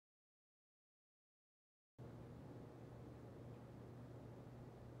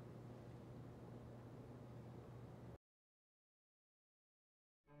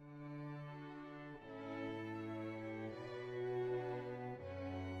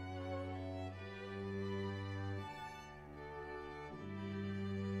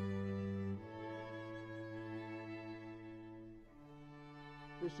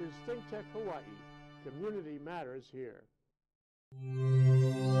This is ThinkTech Hawaii. Community matters here.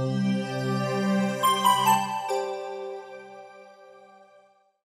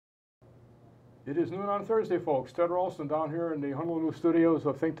 It is noon on Thursday, folks. Ted Ralston down here in the Honolulu studios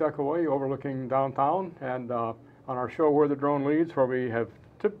of ThinkTech Hawaii, overlooking downtown, and on our show Where the Drone Leads, where we have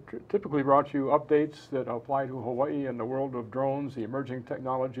typically brought you updates that apply to Hawaii and the world of drones, the emerging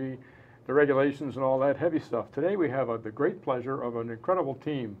technology, the regulations, and all that heavy stuff. Today we have the great pleasure of an incredible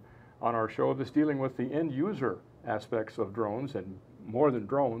team on our show that's dealing with the end user aspects of drones, and more than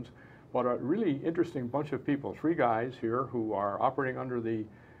drones, but a really interesting bunch of people, 3 guys here who are operating under the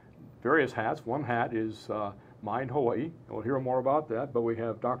various hats. One hat is Mind Hawaii. We'll hear more about that, but we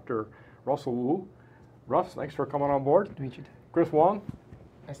have Dr. Russell Wu. Russ, thanks for coming on board. Good to meet you. Chris Wong.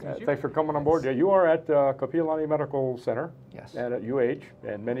 Nice to meet you. Thanks for coming on board. Yeah, you are at Kapiolani Medical Center. Yes. And at UH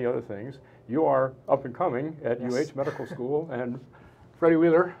and many other things. You are up and coming at UH Medical School, and Freddie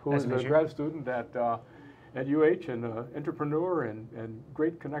Wheeler, who is a grad student at UH and an entrepreneur and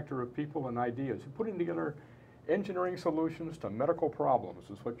great connector of people and ideas. You're putting together engineering solutions to medical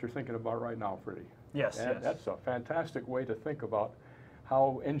problems is what you're thinking about right now, Freddie. Yes, and yes. That's a fantastic way to think about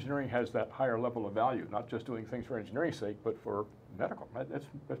how engineering has that higher level of value, not just doing things for engineering's sake, but for medical. That's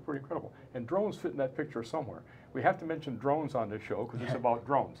pretty incredible. And drones fit in that picture somewhere. We have to mention drones on this show because it's about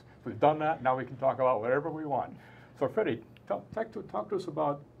drones. We've done that, now we can talk about whatever we want. So Freddie, talk to us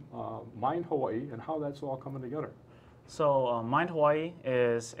about Mind Hawaii and how that's all coming together. So Mind Hawaii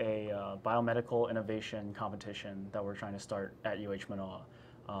is a biomedical innovation competition that we're trying to start at UH Manoa.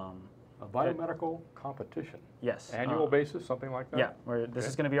 A biomedical competition? Yes. Annual basis, something like that? Yeah, this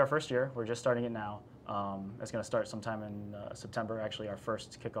is going to be our first year. We're just starting it now. It's going to start sometime in September. Actually, our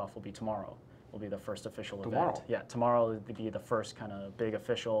first kickoff will be tomorrow. Will be the first official event. Yeah, tomorrow will be the first kind of big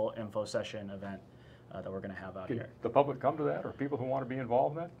official info session event that we're going to have out here. The public come to that, or people who want to be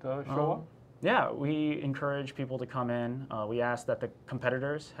involved in that show up? Yeah, we encourage people to come in. We ask that the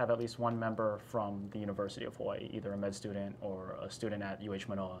competitors have at least one member from the University of Hawaii, either a med student or a student at UH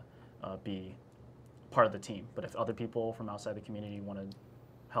Manoa, be part of the team. But if other people from outside the community want to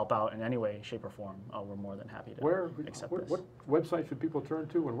help out in any way, shape, or form, we're more than happy to accept this. What website should people turn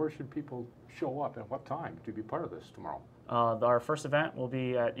to, and where should people show up, and what time to be part of this tomorrow? Our first event will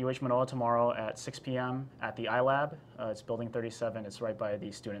be at UH Manoa tomorrow at 6 p.m. at the iLab. It's Building 37. It's right by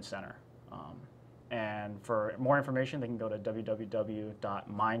the Student Center. And for more information, they can go to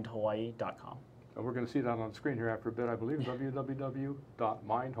www.mindhawaii.com. And we're going to see that on the screen here after a bit, I believe,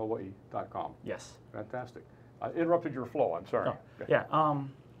 www.mindhawaii.com. Yes. Fantastic. I interrupted your flow, I'm sorry. Oh, yeah,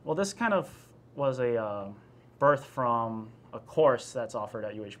 well, this kind of was a birth from a course that's offered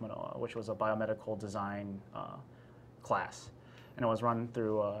at UH Manoa, which was a biomedical design class. And it was run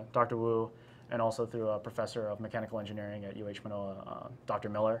through Dr. Wu and also through a professor of mechanical engineering at UH Manoa, Dr.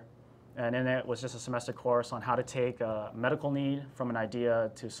 Miller. And in it was just a semester course on how to take a medical need from an idea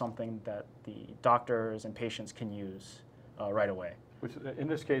to something that the doctors and patients can use right away. Which, in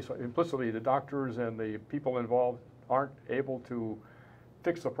this case, implicitly, the doctors and the people involved aren't able to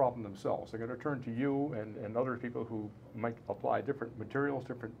fix the problem themselves. They're going to turn to you and other people who might apply different materials,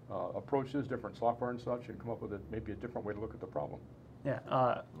 different approaches, different software and such, and come up with maybe a different way to look at the problem. Yeah.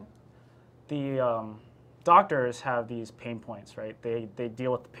 The doctors have these pain points, right? They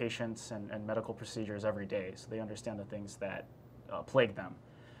deal with the patients and medical procedures every day, so they understand the things that plague them.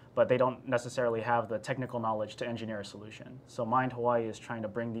 But they don't necessarily have the technical knowledge to engineer a solution. So Mind Hawaii is trying to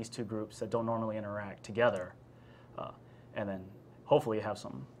bring these two groups that don't normally interact together, and then hopefully have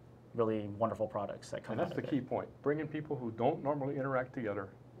some really wonderful products that come out of it. And that's the key point, bringing people who don't normally interact together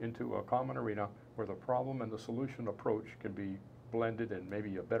into a common arena where the problem and the solution approach can be blended and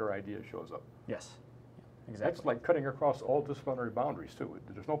maybe a better idea shows up. Yes. Exactly. That's like cutting across all disciplinary boundaries too.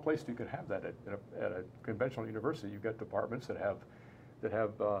 There's no place you can have that at a conventional university. You've got departments that have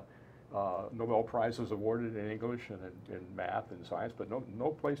Nobel Prizes awarded in English and in math and science, but no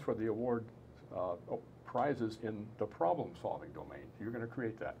place for the award prizes in the problem-solving domain. You're going to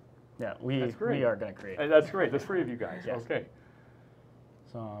create that. Yeah, we are going to create it. That's great. The 3 of you guys. Yes. Okay.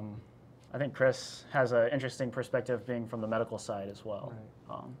 So I think Chris has an interesting perspective being from the medical side as well.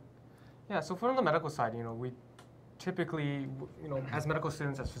 Right. Yeah, so from the medical side, we typically, as medical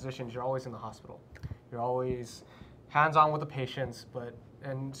students, as physicians, you're always in the hospital. You're always hands-on with the patients,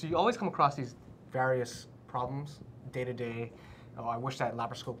 and so you always come across these various problems day to day. Oh, I wish that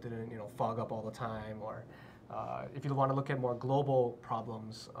laparoscope didn't, fog up all the time, or if you want to look at more global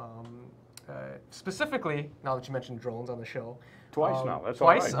problems, specifically, now that you mentioned drones on the show. Twice now, that's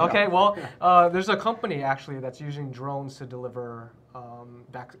twice? all right. Okay, well, there's a company actually that's using drones to deliver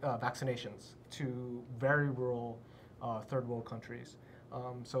vaccinations to very rural third world countries.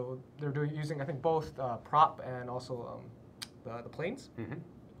 So they're using, I think, both prop and also the planes.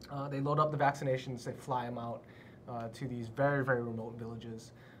 They load up the vaccinations, they fly them out to these very, very remote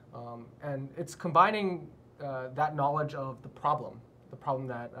villages. And it's combining that knowledge of the problem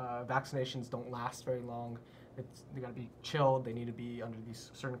that vaccinations don't last very long. They got to be chilled, they need to be under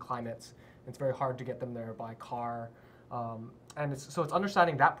these certain climates. It's very hard to get them there by car. And so it's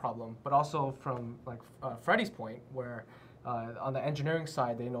understanding that problem, but also from like Freddie's point, where on the engineering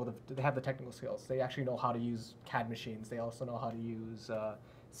side, they have the technical skills. They actually know how to use CAD machines. They also know how to use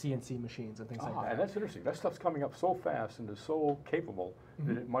CNC machines and things like that. And that's interesting. That stuff's coming up so fast and is so capable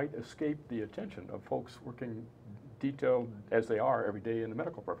that it might escape the attention of folks working detailed as they are every day in the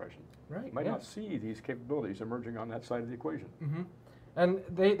medical profession. Right. You might not see these capabilities emerging on that side of the equation. And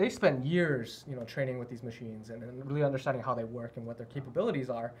they spend years, training with these machines and really understanding how they work and what their capabilities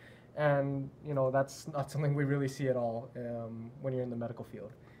are. And that's not something we really see at all when you're in the medical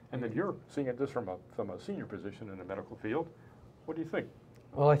field. And if you're seeing it just from a senior position in the medical field, what do you think?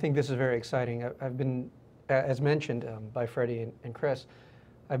 Well, I think this is very exciting. I've been, as mentioned by Freddie and Chris,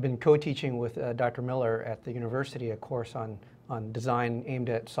 I've been co-teaching with Dr. Miller at the university a course on design aimed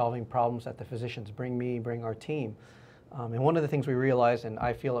at solving problems that the physicians bring our team. And one of the things we realize, and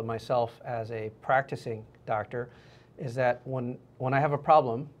I feel it myself as a practicing doctor, is that when I have a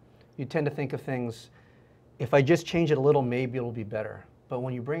problem, you tend to think of things, if I just change it a little, maybe it'll be better. But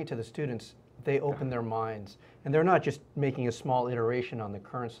when you bring it to the students, they open their minds. And they're not just making a small iteration on the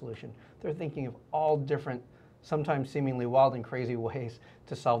current solution. They're thinking of all different, sometimes seemingly wild and crazy ways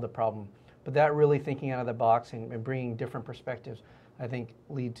to solve the problem. But that really thinking out of the box and bringing different perspectives, I think,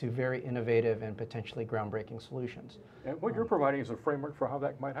 lead to very innovative and potentially groundbreaking solutions. And what you're providing is a framework for how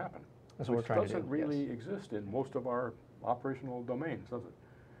that might happen. That's what we're trying to do. Doesn't really exist in most of our operational domains, does it?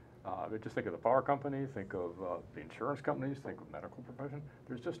 Just think of the power company, think of the insurance companies, think of medical profession.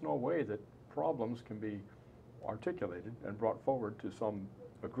 There's just no way that problems can be articulated and brought forward to some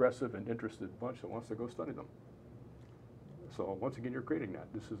aggressive and interested bunch that wants to go study them. So once again, you're creating that.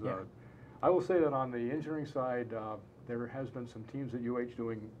 This is I will say that on the engineering side, there has been some teams at UH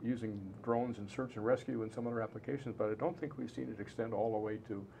using drones in search and rescue and some other applications, but I don't think we've seen it extend all the way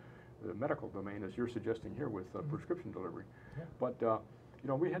to the medical domain as you're suggesting here with prescription delivery. But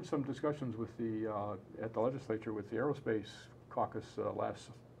we had some discussions with at the legislature with the aerospace caucus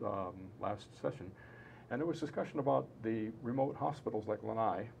last session, and there was discussion about the remote hospitals like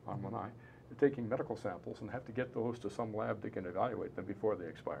Lanai, taking medical samples and have to get those to some lab that can evaluate them before they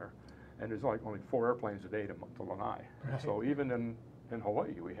expire. And there's only 4 airplanes a day to Lanai. Right. So even in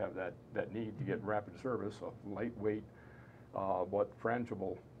Hawaii, we have that need to get rapid service of lightweight, but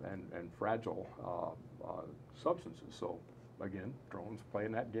frangible and fragile substances. So again, drones play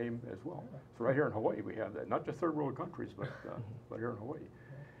in that game as well. So right here in Hawaii, we have that. Not just third world countries, but here in Hawaii.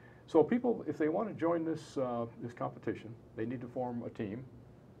 So people, if they want to join this competition, they need to form a team.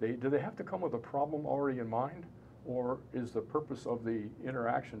 Do they have to come with a problem already in mind, or is the purpose of the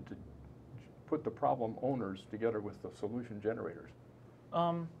interaction to put the problem owners together with the solution generators?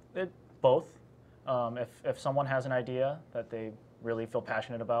 Both. If someone has an idea that they really feel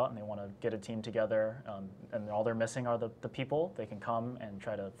passionate about and they want to get a team together, and all they're missing are the people, they can come and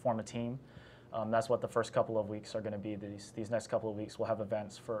try to form a team. That's what the first couple of weeks are going to be. These next couple of weeks we'll have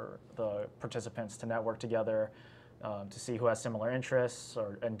events for the participants to network together, to see who has similar interests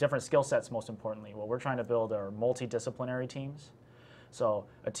and different skill sets, most importantly. What we're trying to build are multidisciplinary teams. So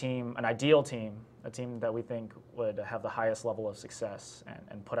an ideal team, a team that we think would have the highest level of success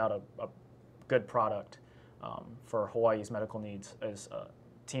and put out a good product for Hawaii's medical needs, is a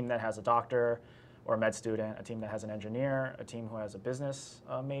team that has a doctor or a med student, a team that has an engineer, a team who has a business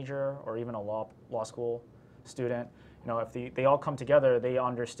major, or even a law school student. If they all come together, they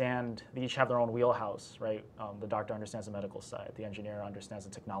understand, they each have their own wheelhouse, right? The doctor understands the medical side, the engineer understands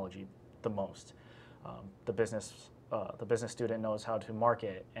the technology the most. The business student knows how to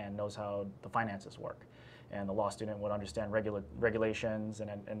market and knows how the finances work. And the law student would understand regulations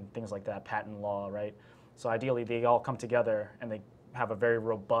and things like that, patent law, right? So ideally, they all come together and they have a very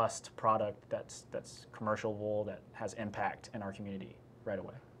robust product that's commercialable, that has impact in our community right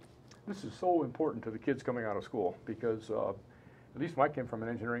away. This is so important to the kids coming out of school because, at least when I came from an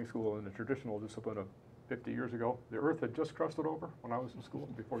engineering school in the traditional discipline of 50 years ago, the earth had just crusted over when I was in school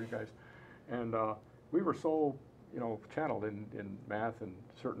before you guys. And we were so, channeled in math and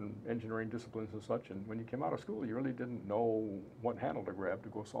certain engineering disciplines and such. And when you came out of school, you really didn't know what handle to grab to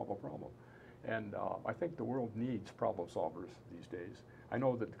go solve a problem. And I think the world needs problem solvers these days. I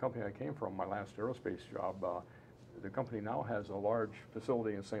know that the company I came from, my last aerospace job, the company now has a large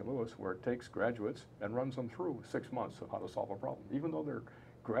facility in St. Louis where it takes graduates and runs them through 6 months of how to solve a problem. Even though they're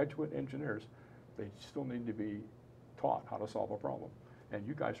graduate engineers, they still need to be taught how to solve a problem. And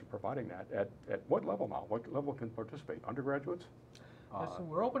you guys are providing that at what level now? What level can participate? Undergraduates? Yeah, so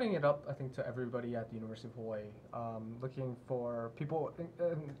we're opening it up, I think, to everybody at the University of Hawaii, looking for people,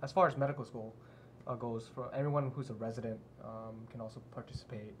 as far as medical school goes, for everyone who's a resident can also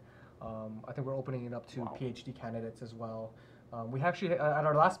participate. I think we're opening it up to PhD candidates as well. We actually, at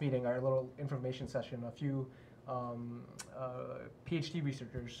our last meeting, our little information session, a few PhD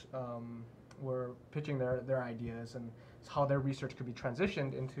researchers were pitching their ideas and how their research could be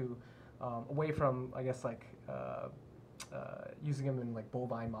transitioned into away from, I guess, like using them in like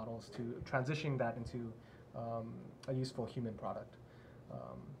bovine models to transitioning that into a useful human product.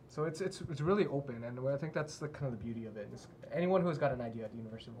 So it's really open, and I think that's the kind of the beauty of it. Is anyone who has got an idea at the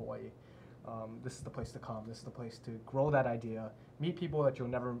University of Hawaii, this is the place to come. This is the place to grow that idea, meet people that you'll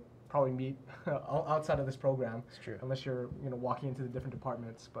never probably meet outside of this program. It's true. Unless you're walking into the different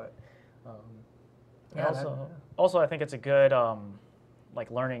departments. But also, I think it's a good like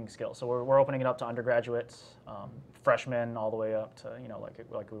learning skill. So we're opening it up to undergraduates, freshmen, all the way up to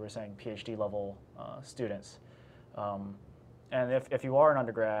like we were saying, PhD level students. And if you are an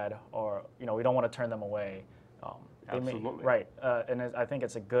undergrad, or we don't want to turn them away. Absolutely. Right. And I think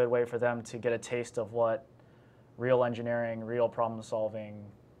it's a good way for them to get a taste of what real engineering, real problem solving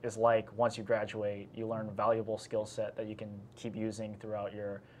is like once you graduate. You learn a valuable skill set that you can keep using throughout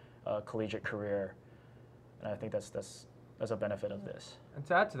your collegiate career. And I think that's a benefit of this. And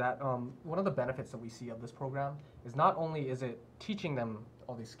to add to that, one of the benefits that we see of this program is not only is it teaching them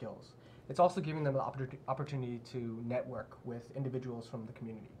all these skills, it's also giving them the opportunity to network with individuals from the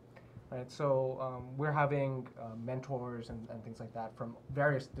community. Right? So we're having mentors and things like that from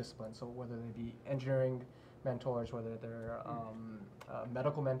various disciplines. So whether they be engineering mentors, whether they're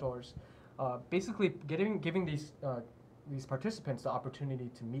medical mentors, basically giving these participants the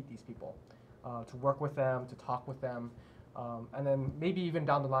opportunity to meet these people, to work with them, to talk with them, and then maybe even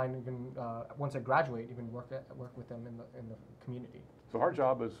down the line, even once they graduate, even work with them in the community. So our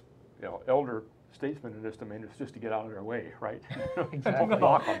job as elder statesmen in this domain is just to get out of their way, right? Exactly.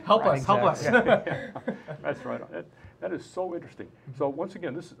 Help us. That's right. That is so interesting. So once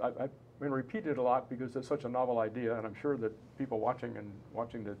again, I've been repeated a lot because it's such a novel idea, and I'm sure that people watching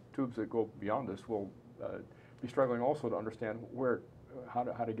the tubes that go beyond this will be struggling also to understand how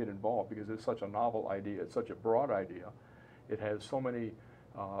to get involved, because it's such a novel idea. It's such a broad idea. It has so many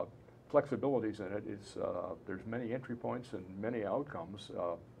flexibilities in it. There's many entry points and many outcomes.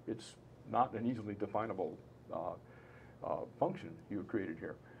 It's not an easily definable function you created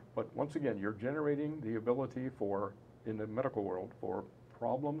here. But once again, you're generating the ability in the medical world, for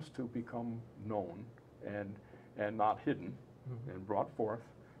problems to become known and not hidden, and brought forth,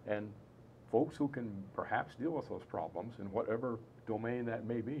 and folks who can perhaps deal with those problems in whatever domain that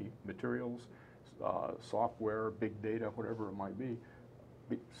may be, materials, software, big data, whatever it might be,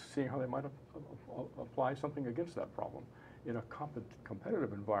 seeing how they might apply something against that problem in a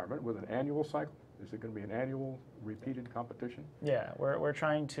competitive environment with an annual cycle. Is it going to be an annual repeated competition? Yeah, we're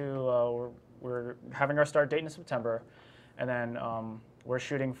trying to, we're having our start date in September, and then we're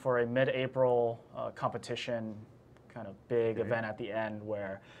shooting for a mid-April competition, kind of big event at the end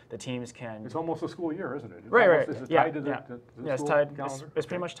where the teams can... It's almost a school year, isn't it? Right. Is it tied to the school calendar? It's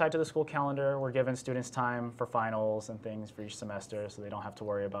pretty much tied to the school calendar. We're giving students time for finals and things for each semester, so they don't have to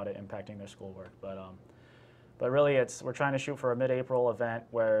worry about it impacting their schoolwork. But really, we're trying to shoot for a mid-April event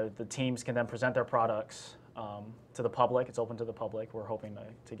where the teams can then present their products to the public. It's open to the public. We're hoping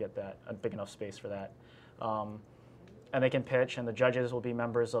to get a big enough space for that. And they can pitch, and the judges will be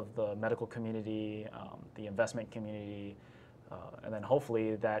members of the medical community, the investment community, and then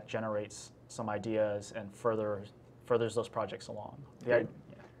hopefully that generates some ideas and furthers those projects along. Okay.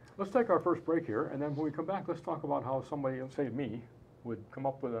 Let's take our first break here, and then when we come back, let's talk about how somebody, say me, would come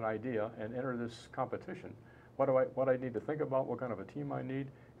up with an idea and enter this competition. What I need to think about, what kind of a team I need,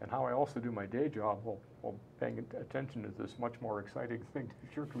 and how I also do my day job while paying attention to this much more exciting thing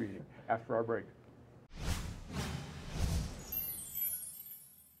that you're creating after our break.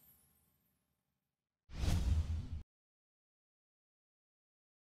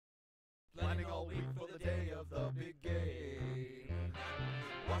 Planning all week for the day of the big game.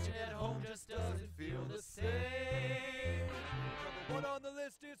 Watching at home just doesn't feel the same. Number one on the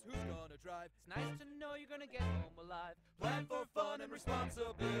list is who's gonna drive. It's nice to know you're gonna get home alive. Plan for fun and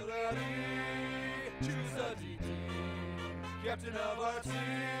responsibility. Choose the DD, captain of our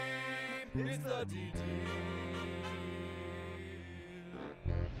team. It's the DD.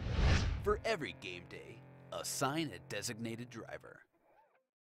 For every game day, Assign a designated driver.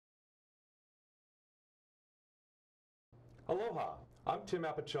 Aloha, I'm Tim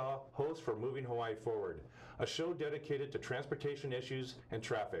Apichaw, host for Moving Hawaii Forward, a show dedicated to transportation issues and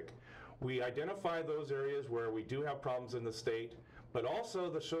traffic. We identify those areas where we do have problems in the state, but also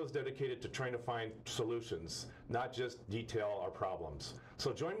the show is dedicated to trying to find solutions, not just detail our problems.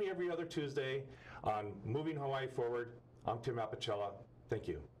 So join me every other Tuesday on Moving Hawaii Forward. I'm Tim Apicella. Thank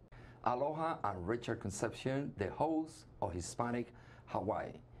you. Aloha, I'm Richard Concepcion, the host of Hispanic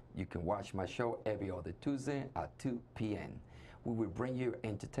Hawaii. You can watch my show every other Tuesday at 2 p.m. We will bring you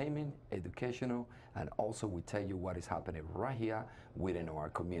entertainment, educational, and also we tell you what is happening right here within our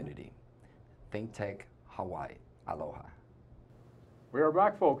community. ThinkTech Hawaii. Aloha. We are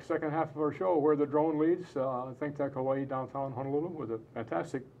back, folks. Second half of our show, where the drone leads. ThinkTech Hawaii, downtown Honolulu, with a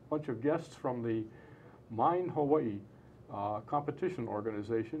fantastic bunch of guests from the Mind Hawaii competition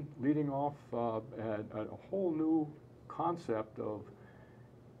organization, leading off at a whole new concept of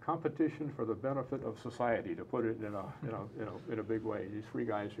competition for the benefit of society, to put it in a big way. These three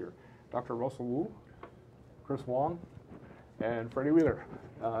guys here, Dr. Russell Wu, Chris Wong, and Freddie Wheeler,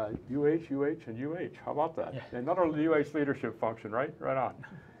 UH, and UH. How about that? Yeah. And not only the UH leadership function, right? Right on.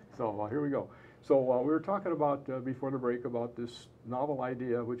 So here we go. So we were talking about, before the break, about this novel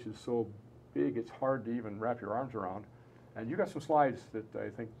idea, which is so big it's hard to even wrap your arms around. And you got some slides that I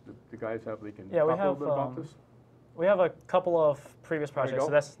think the guys have. They can talk a little bit about this. We have a couple of previous projects.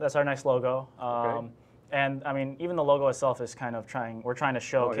 So that's our nice logo. Okay. And I mean, even the logo itself is kind of we're trying to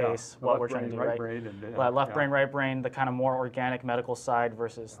showcase what we're trying to do, right? Left brain, right brain, the kind of more organic medical side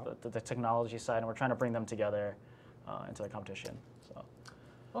versus the technology side, and we're trying to bring them together into the competition. So.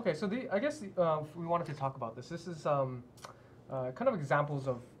 Okay, so I guess we wanted to talk about this. This is kind of examples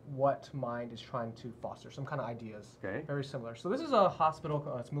of what Mind is trying to foster, some kind of ideas. Okay. Very similar. So this is a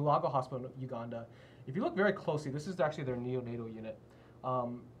hospital, it's Mulago Hospital in Uganda. If you look very closely, this is actually their neonatal unit.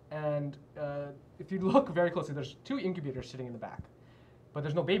 And if you look very closely, there's 2 incubators sitting in the back, but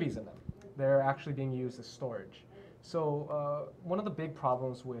there's no babies in them. They're actually being used as storage. So one of the big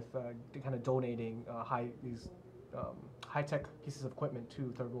problems with kind of donating high-tech pieces of equipment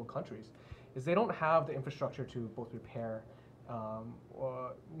to third world countries is they don't have the infrastructure to both repair,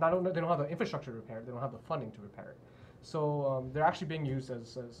 they don't have the infrastructure to repair, they don't have the funding to repair it. So they're actually being used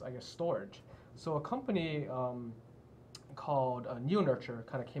as I guess, storage. So a company called NeoNurture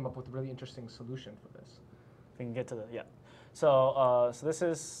kind of came up with a really interesting solution for this. We can get to so this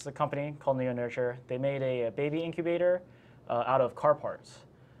is a company called NeoNurture. They made a baby incubator out of car parts.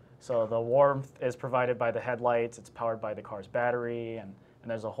 So the warmth is provided by the headlights, it's powered by the car's battery, and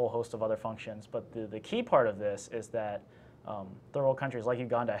there's a whole host of other functions. But the key part of this is that third world countries like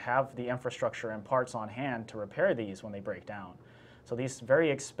Uganda have the infrastructure and parts on hand to repair these when they break down. So these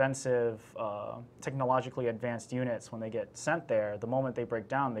very expensive, technologically advanced units, when they get sent there, the moment they break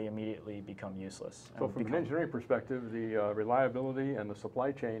down, they immediately become useless. So from an engineering perspective, the reliability and the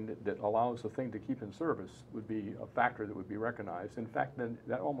supply chain that allows the thing to keep in service would be a factor that would be recognized. In fact, then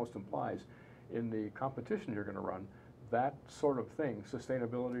that almost implies in the competition you're going to run, that sort of thing,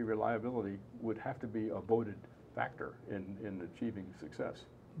 sustainability, reliability, would have to be a voted factor in achieving success.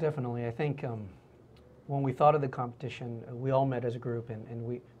 Definitely. I think when we thought of the competition, we all met as a group,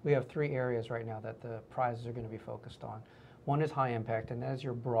 and we have 3 areas right now that the prizes are going to be focused on. One is high impact, and that is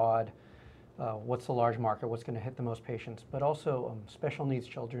your broad, what's the large market, what's going to hit the most patients, but also special needs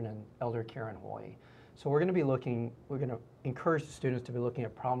children and elder care in Hawaii. So we're going to encourage the students to be looking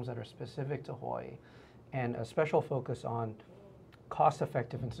at problems that are specific to Hawaii, and a special focus on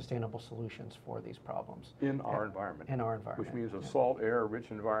cost-effective and sustainable solutions for these problems. In our environment. In our environment. Which means a salt, air,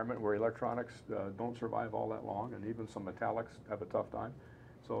 rich environment where electronics don't survive all that long, and even some metallics have a tough time.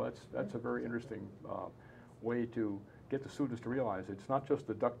 So that's a very interesting way to get the students to realize it's not just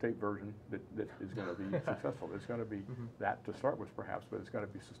the duct tape version that is going to be successful. It's going to be that to start with, perhaps, but it's going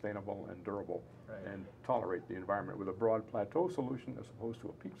to be sustainable and durable and tolerate the environment with a broad plateau solution as opposed to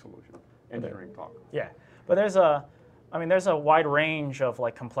a peak solution. Engineering talk. Yeah, but there's a wide range of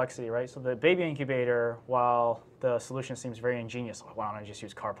complexity, right? So the baby incubator, while the solution seems very ingenious, why don't I just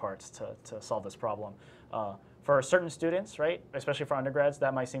use car parts to solve this problem? For certain students, right, especially for undergrads,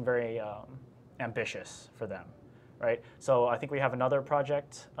 that might seem very ambitious for them, right? So I think we have another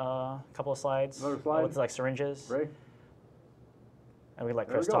project, a couple of slides. Another slide? With syringes. Ray? And we'd let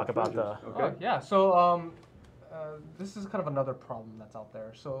Chris talk about the... Okay. Yeah, so this is kind of another problem that's out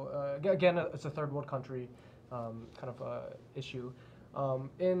there. So again, it's a third world country. Kind of issue.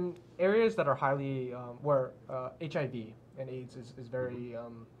 In areas that are highly, where HIV and AIDS is very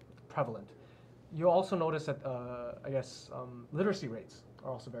prevalent, you also notice that, I guess, literacy rates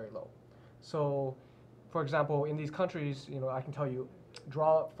are also very low. So for example, in these countries, I can tell you,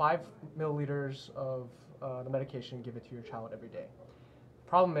 draw 5 milliliters of the medication, give it to your child every day.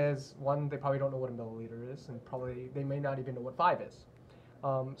 Problem is, one, they probably don't know what a milliliter is, and probably they may not even know what 5 is.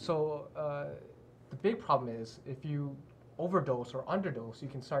 The big problem is if you overdose or underdose, you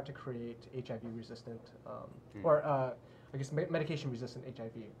can start to create HIV resistant, or I guess medication resistant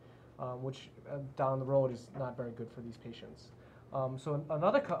HIV, which down the road is not very good for these patients. So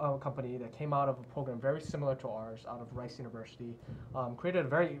another company that came out of a program very similar to ours out of Rice University created a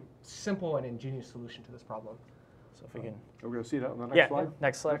very simple and ingenious solution to this problem. So if we can. We're going to see that on the next slide?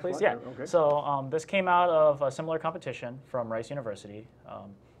 Next slide, please. Slide? Yeah. Okay. So this came out of a similar competition from Rice University,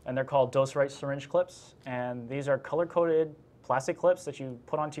 and they're called dose right syringe clips. And these are color-coded plastic clips that you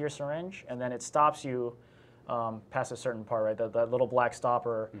put onto your syringe, and then it stops you past a certain part, right? That little black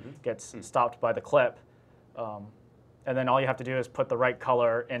stopper gets stopped by the clip. And then all you have to do is put the right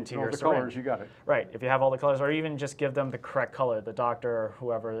color into your syringe. Colors, you got it. Right. If you have all the colors, or even just give them the correct color. The doctor or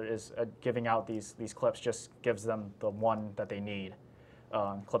whoever is giving out these clips just gives them the one that they need,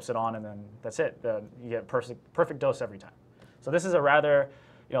 clips it on, and then that's it. You get perfect dose every time. So this is a rather,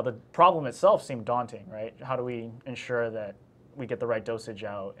 the problem itself seemed daunting, right? How do we ensure that we get the right dosage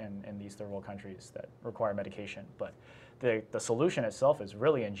out in these third world countries that require medication? But the solution itself is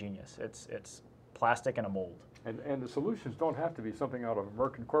really ingenious. It's plastic and a mold. And the solutions don't have to be something out of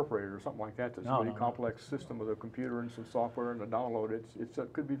Merck Incorporated or something like that. It's a really complex system with a computer and some software and a download.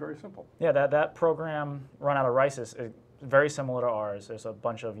 It could be very simple. Yeah, that program run out of Rice is very similar to ours. There's a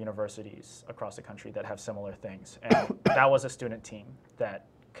bunch of universities across the country that have similar things. And that was a student team that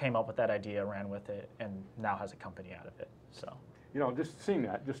came up with that idea, ran with it, and now has a company out of it. So, just seeing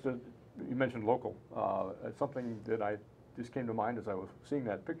that, you mentioned local. It's something that just came to mind as I was seeing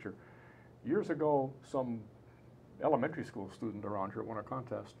that picture. Years ago, some elementary school student around here won a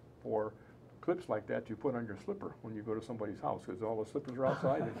contest for clips like that you put on your slipper when you go to somebody's house, because all the slippers are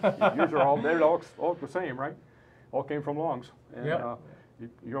outside. And yours are they're all the same, right? All came from Long's. And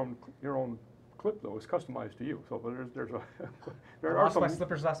your own clip though is customized to you. So there I are lost some my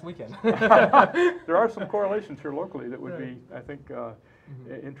slippers last weekend. there are some correlations here locally that would be, I think,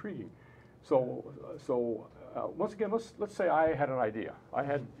 intriguing. So once again, let's say I had an idea. I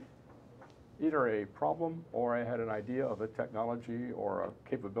had either a problem or I had an idea of a technology or a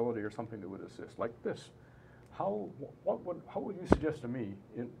capability or something that would assist, like this. How would you suggest to me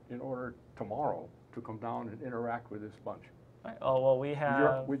in order tomorrow to come down and interact with this bunch? Right. Oh, well, we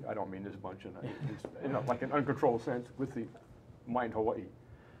have. I don't mean this bunch in like an uncontrolled sense with the Mind Hawaii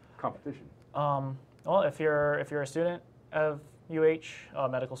competition. Well, if you're a student of UH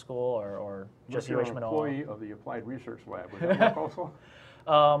Medical School or just UH Manoa. If you're an employee of the Applied Research Lab, would that work also?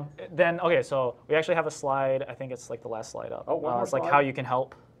 Then, okay, so we actually have a slide. I think it's like the last slide up. Oh, one more it's like slide? how you can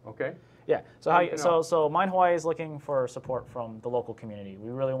help. Okay. Yeah. So Mind Hawaii is looking for support from the local community. We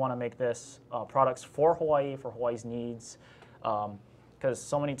really want to make this products for Hawaii, for Hawaii's needs, because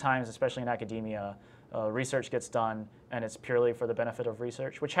so many times, especially in academia, research gets done and it's purely for the benefit of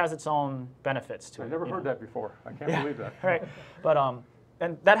research, which has its own benefits to it. I never heard that before. I can't believe that. Right. But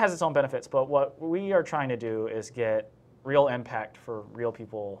and that has its own benefits. But what we are trying to do is get real impact for real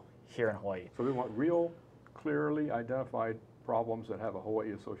people here in Hawaii. So we want real, clearly identified problems that have a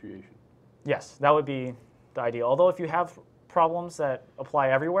Hawaii association. Yes, that would be the ideal. Although if you have problems that apply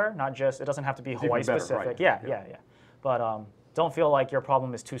everywhere, not just, it doesn't have to be Hawaii specific. Right? Yeah. But don't feel like your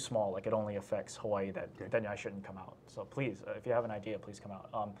problem is too small, like it only affects Hawaii, then I shouldn't come out. So please, if you have an idea, please come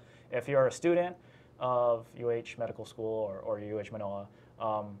out. If you're a student of UH Medical School or UH Manoa,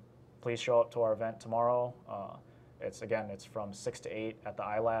 please show up to our event tomorrow. It's from 6 to 8 at the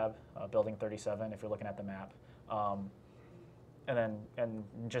iLab, building 37, if you're looking at the map. And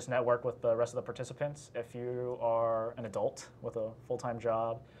just network with the rest of the participants. If you are an adult with a full-time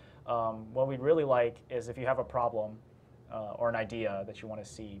job, what we'd really like is if you have a problem or an idea that you want to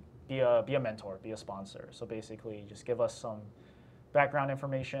see, be a mentor, be a sponsor. So basically just give us some background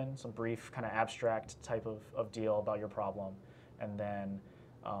information, some brief kind of abstract type of deal about your problem, and then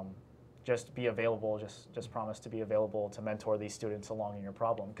just be available, just promise to be available to mentor these students along in your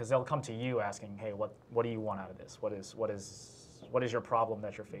problem, because they'll come to you asking, hey, what do you want out of this? What is your problem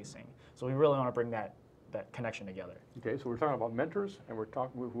that you're facing? So we really want to bring that connection together. Okay, so we're talking about mentors, and we're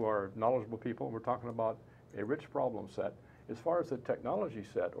talking who are knowledgeable people, and we're talking about a rich problem set. As far as the technology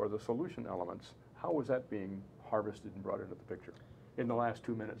set or the solution elements, how is that being harvested and brought into the picture? In the last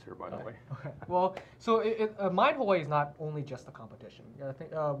 2 minutes here, by the way. Okay. Well, so Mind Hawaii is not only just a competition. I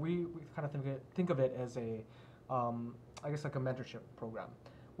think we kind of think of it as a, I guess like a mentorship program,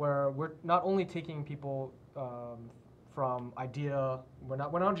 where we're not only taking people from idea. We're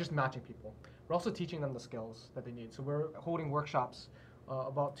not just matching people. We're also teaching them the skills that they need. So we're holding workshops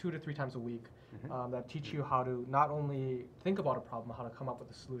about 2 to 3 times a week that teach you how to not only think about a problem, how to come up with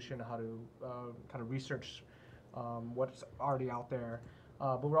a solution, how to kind of research what's already out there.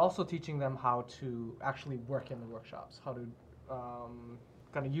 But we're also teaching them how to actually work in the workshops, how to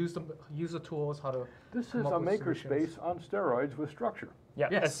kind of use the tools, how to. This is come up a with makerspace solutions. on steroids with structure. Yeah,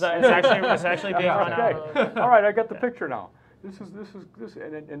 Yes. it's actually being run out of. Okay, all right, I got the picture now. This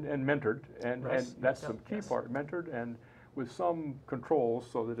and mentored, and Yes. that's Yep. the key Yes. part, mentored, and with some controls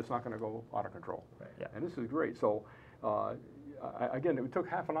so that it's not going to go out of control. Right. Yeah. And this is great. So, again, it took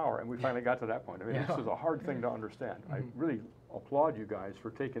half an hour, and we finally got to that point. I mean, this is a hard thing to understand. I really applaud you guys for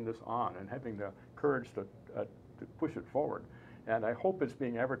taking this on and having the courage to push it forward. And I hope it's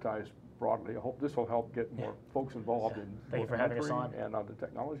being advertised broadly. I hope this will help get more folks involved in Thank you both for having us mentoring on. and on the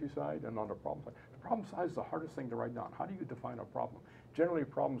technology side and on the problem side. The problem side is the hardest thing to write down. How do you define a problem? Generally,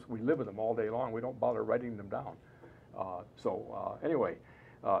 problems, we live with them all day long. We don't bother writing them down. Anyway,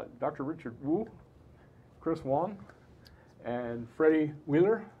 Dr. Richard Wu, Chris Wong, and Freddie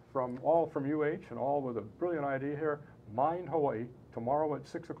Wheeler from UH, and all with a brilliant idea here. Mind Hawaii, tomorrow at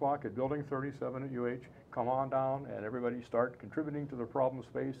 6 o'clock at Building 37 at UH. Come on down and everybody start contributing to the problem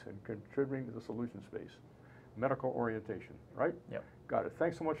space and contributing to the solution space. Medical orientation, right? Yep. Got it.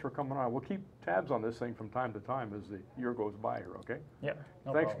 Thanks so much for coming on. We'll keep tabs on this thing from time to time as the year goes by here, okay? Yep.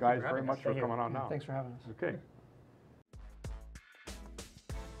 No Thanks, problem. guys, very much for Thank you. coming on now. Thanks for having us. Okay.